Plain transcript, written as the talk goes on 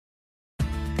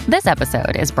This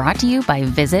episode is brought to you by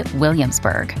Visit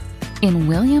Williamsburg. In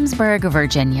Williamsburg,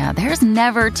 Virginia, there's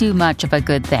never too much of a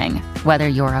good thing. Whether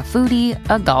you're a foodie,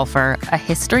 a golfer, a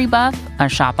history buff, a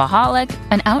shopaholic,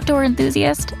 an outdoor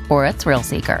enthusiast, or a thrill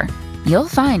seeker, you'll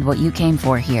find what you came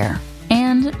for here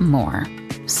and more.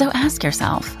 So ask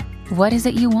yourself, what is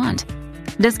it you want?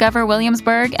 Discover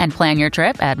Williamsburg and plan your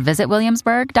trip at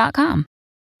visitwilliamsburg.com.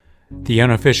 The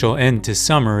unofficial end to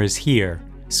summer is here.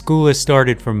 School has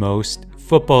started for most,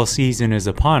 football season is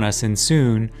upon us, and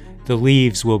soon the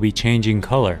leaves will be changing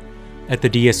color. At the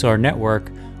DSR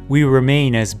Network, we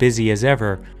remain as busy as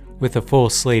ever with a full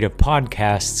slate of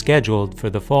podcasts scheduled for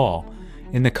the fall.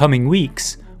 In the coming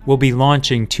weeks, we'll be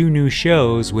launching 2 new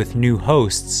shows with new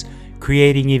hosts,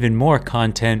 creating even more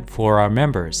content for our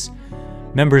members.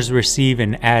 Members receive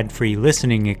an ad-free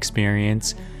listening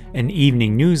experience, an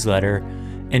evening newsletter,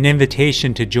 an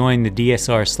invitation to join the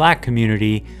DSR Slack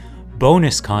community,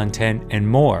 bonus content, and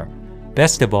more.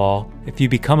 Best of all, if you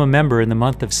become a member in the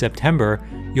month of September,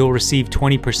 you'll receive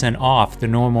 20% off the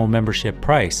normal membership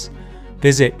price.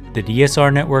 Visit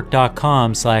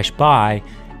thedsrnetwork.com/buy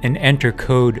and enter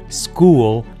code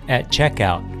SCHOOL at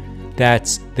checkout.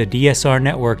 That's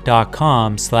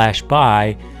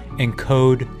thedsrnetwork.com/buy and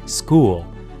code SCHOOL.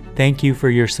 Thank you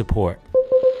for your support.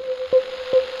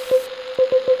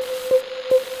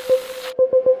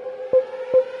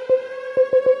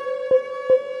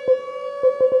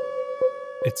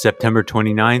 It's September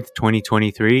 29th,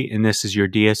 2023, and this is your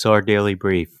DSR Daily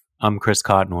Brief. I'm Chris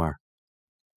Cotnor.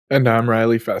 And I'm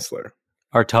Riley Fessler.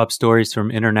 Our top stories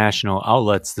from international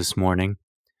outlets this morning.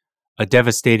 A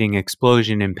devastating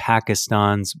explosion in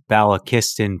Pakistan's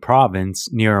Balochistan province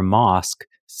near a mosque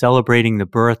celebrating the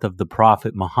birth of the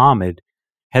Prophet Muhammad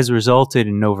has resulted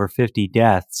in over 50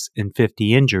 deaths and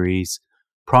 50 injuries,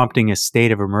 prompting a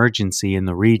state of emergency in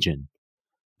the region.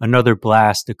 Another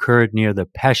blast occurred near the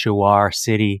Peshawar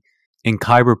city in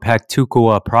Khyber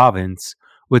Pakhtunkhwa province,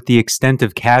 with the extent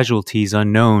of casualties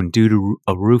unknown due to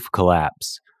a roof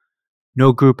collapse.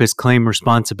 No group has claimed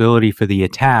responsibility for the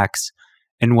attacks,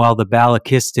 and while the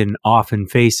Balochistan often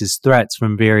faces threats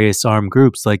from various armed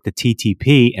groups like the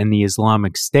TTP and the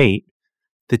Islamic State,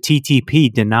 the TTP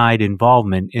denied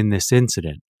involvement in this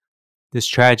incident. This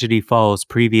tragedy follows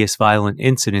previous violent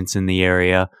incidents in the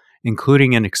area,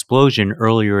 including an explosion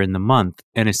earlier in the month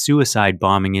and a suicide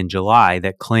bombing in July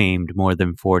that claimed more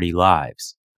than 40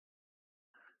 lives.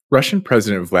 Russian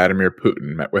President Vladimir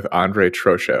Putin met with Andrei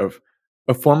Troshev,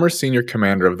 a former senior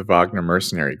commander of the Wagner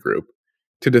mercenary group,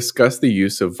 to discuss the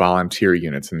use of volunteer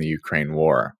units in the Ukraine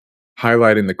war,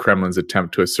 highlighting the Kremlin's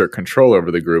attempt to assert control over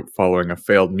the group following a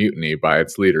failed mutiny by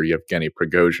its leader Yevgeny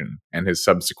Prigozhin and his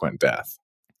subsequent death.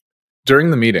 During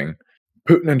the meeting,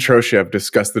 Putin and Troshev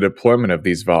discussed the deployment of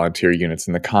these volunteer units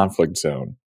in the conflict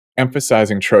zone,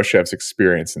 emphasizing Troshev's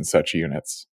experience in such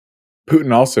units.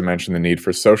 Putin also mentioned the need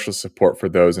for social support for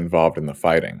those involved in the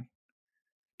fighting.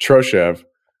 Troshev,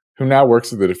 who now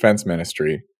works at the Defense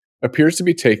Ministry, appears to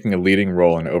be taking a leading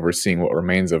role in overseeing what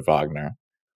remains of Wagner,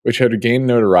 which had gained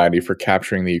notoriety for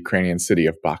capturing the Ukrainian city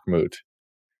of Bakhmut.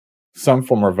 Some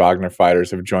former Wagner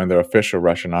fighters have joined the official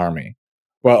Russian army,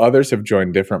 while others have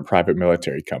joined different private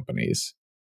military companies.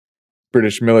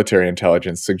 British military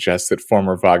intelligence suggests that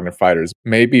former Wagner fighters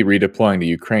may be redeploying to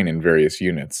Ukraine in various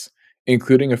units,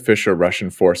 including official Russian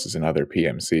forces and other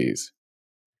PMCs.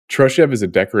 Troshev is a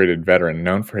decorated veteran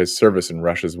known for his service in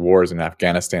Russia's wars in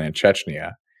Afghanistan and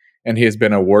Chechnya, and he has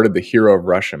been awarded the Hero of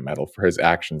Russia Medal for his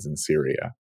actions in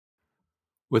Syria.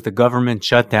 With a government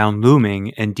shutdown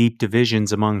looming and deep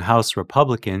divisions among House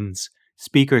Republicans,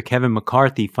 Speaker Kevin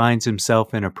McCarthy finds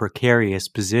himself in a precarious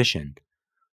position.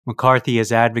 McCarthy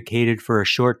has advocated for a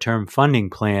short-term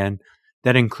funding plan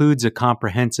that includes a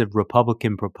comprehensive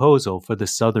Republican proposal for the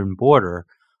southern border,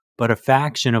 but a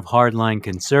faction of hardline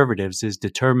conservatives is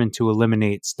determined to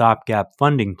eliminate stopgap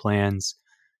funding plans,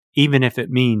 even if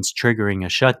it means triggering a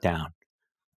shutdown.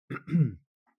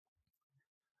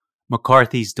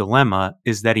 McCarthy's dilemma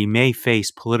is that he may face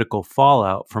political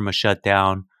fallout from a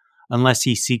shutdown unless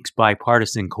he seeks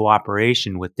bipartisan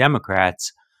cooperation with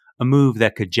Democrats, a move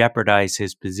that could jeopardize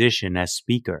his position as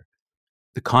Speaker.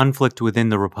 The conflict within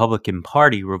the Republican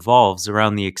Party revolves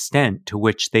around the extent to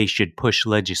which they should push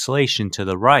legislation to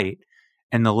the right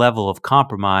and the level of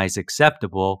compromise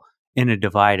acceptable in a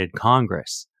divided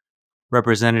Congress.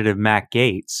 Representative Matt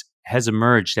Gaetz has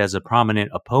emerged as a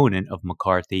prominent opponent of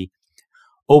McCarthy,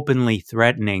 openly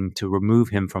threatening to remove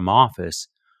him from office,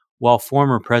 while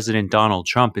former President Donald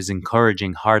Trump is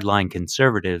encouraging hardline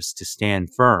conservatives to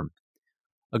stand firm.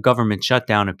 A government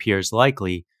shutdown appears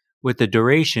likely, with the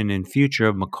duration and future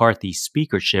of McCarthy's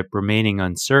speakership remaining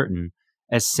uncertain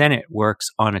as Senate works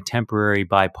on a temporary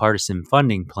bipartisan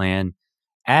funding plan,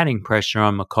 adding pressure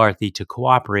on McCarthy to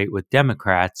cooperate with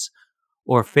Democrats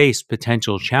or face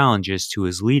potential challenges to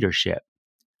his leadership.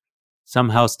 Some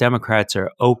House Democrats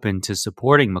are open to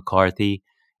supporting McCarthy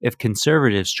if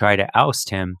conservatives try to oust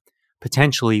him,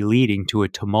 potentially leading to a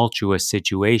tumultuous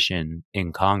situation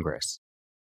in Congress.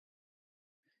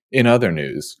 In other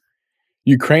news,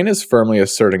 Ukraine is firmly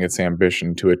asserting its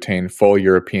ambition to attain full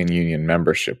European Union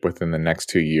membership within the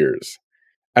next 2 years,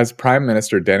 as Prime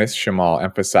Minister Denis Shmyhal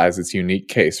emphasized its unique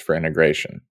case for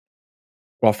integration.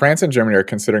 While France and Germany are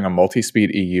considering a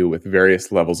multi-speed EU with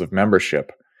various levels of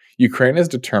membership, Ukraine is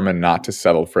determined not to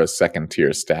settle for a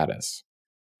second-tier status.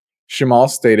 Shmyhal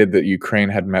stated that Ukraine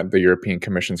had met the European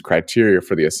Commission's criteria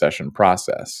for the accession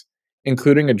process,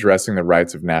 including addressing the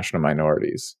rights of national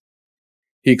minorities.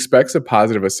 He expects a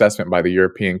positive assessment by the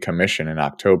European Commission in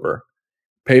October,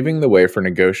 paving the way for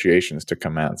negotiations to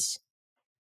commence.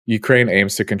 Ukraine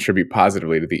aims to contribute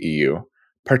positively to the EU,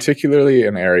 particularly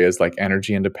in areas like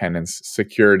energy independence,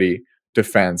 security,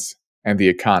 defense, and the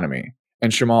economy,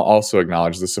 and Shmyhal also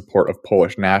acknowledged the support of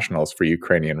Polish nationals for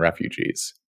Ukrainian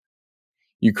refugees.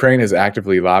 Ukraine is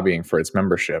actively lobbying for its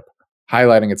membership,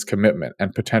 highlighting its commitment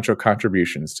and potential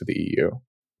contributions to the EU.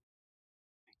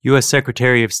 U.S.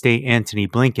 Secretary of State Antony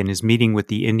Blinken is meeting with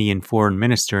the Indian Foreign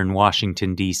Minister in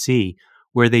Washington, D.C.,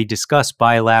 where they discuss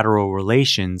bilateral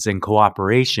relations and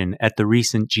cooperation at the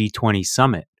recent G20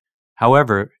 summit.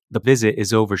 However, the visit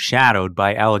is overshadowed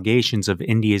by allegations of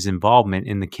India's involvement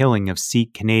in the killing of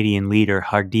Sikh Canadian leader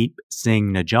Hardeep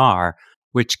Singh Nijjar,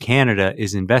 which Canada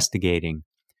is investigating.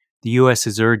 The U.S.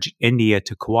 has urged India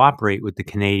to cooperate with the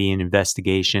Canadian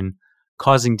investigation,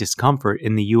 causing discomfort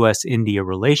in the U.S.-India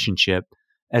relationship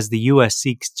as the U.S.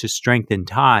 seeks to strengthen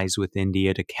ties with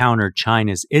India to counter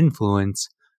China's influence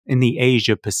in the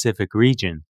Asia-Pacific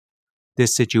region.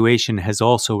 This situation has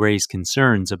also raised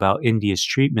concerns about India's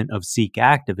treatment of Sikh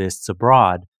activists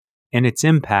abroad and its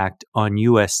impact on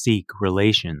U.S.-Sikh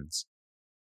relations.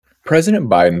 President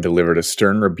Biden delivered a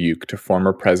stern rebuke to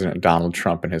former President Donald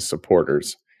Trump and his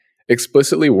supporters,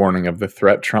 explicitly warning of the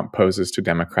threat Trump poses to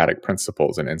democratic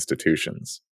principles and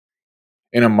institutions.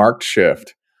 In a marked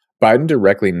shift, Biden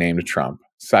directly named Trump,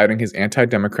 citing his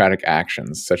anti-democratic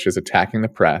actions such as attacking the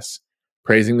press,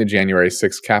 praising the January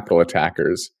 6 Capitol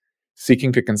attackers,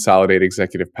 seeking to consolidate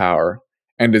executive power,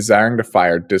 and desiring to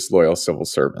fire disloyal civil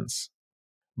servants.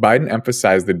 Biden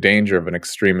emphasized the danger of an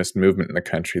extremist movement in the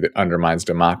country that undermines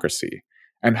democracy,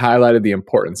 and highlighted the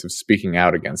importance of speaking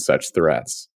out against such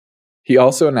threats. He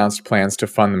also announced plans to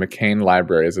fund the McCain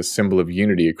Library as a symbol of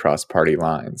unity across party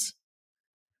lines.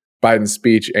 Biden's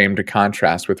speech aimed to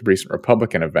contrast with recent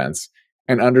Republican events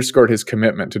and underscored his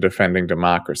commitment to defending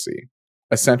democracy,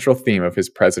 a central theme of his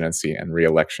presidency and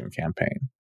re-election campaign.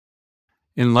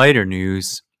 In lighter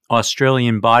news,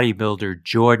 Australian bodybuilder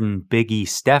Jordan Biggie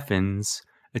Steffens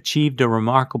achieved a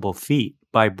remarkable feat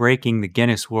by breaking the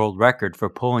Guinness World Record for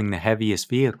pulling the heaviest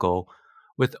vehicle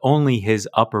with only his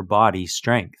upper body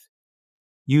strength.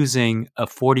 Using a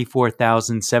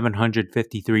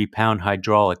 44,753-pound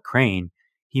hydraulic crane,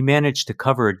 he managed to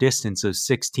cover a distance of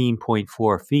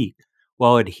 16.4 feet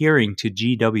while adhering to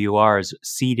GWR's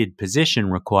seated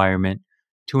position requirement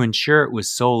to ensure it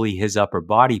was solely his upper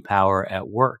body power at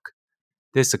work.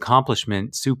 This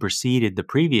accomplishment superseded the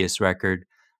previous record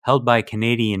held by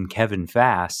Canadian Kevin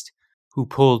Fast, who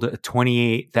pulled a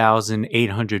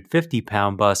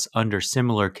 28,850-pound bus under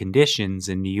similar conditions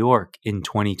in New York in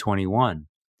 2021.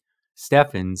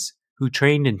 Steffens, who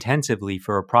trained intensively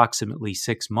for approximately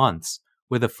 6 months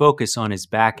with a focus on his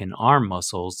back and arm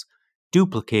muscles,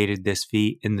 duplicated this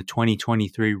feat in the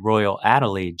 2023 Royal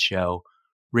Adelaide Show,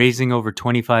 raising over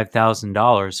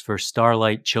 $25,000 for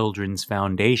Starlight Children's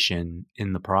Foundation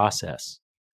in the process.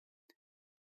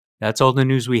 That's all the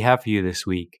news we have for you this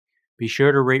week. Be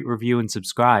sure to rate, review, and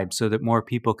subscribe so that more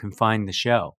people can find the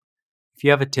show. If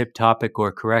you have a tip, topic,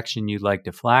 or correction you'd like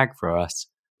to flag for us,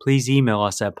 please email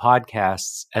us at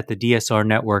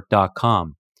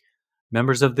podcasts@thedsrnetwork.com.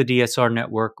 Members of the DSR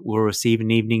Network will receive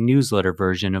an evening newsletter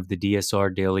version of the DSR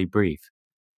Daily Brief.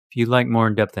 If you'd like more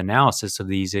in-depth analysis of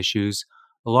these issues,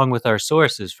 along with our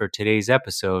sources for today's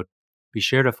episode, be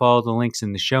sure to follow the links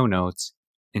in the show notes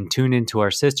and tune into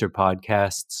our sister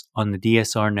podcasts on the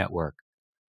DSR Network.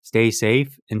 Stay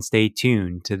safe and stay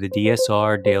tuned to the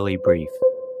DSR Daily Brief.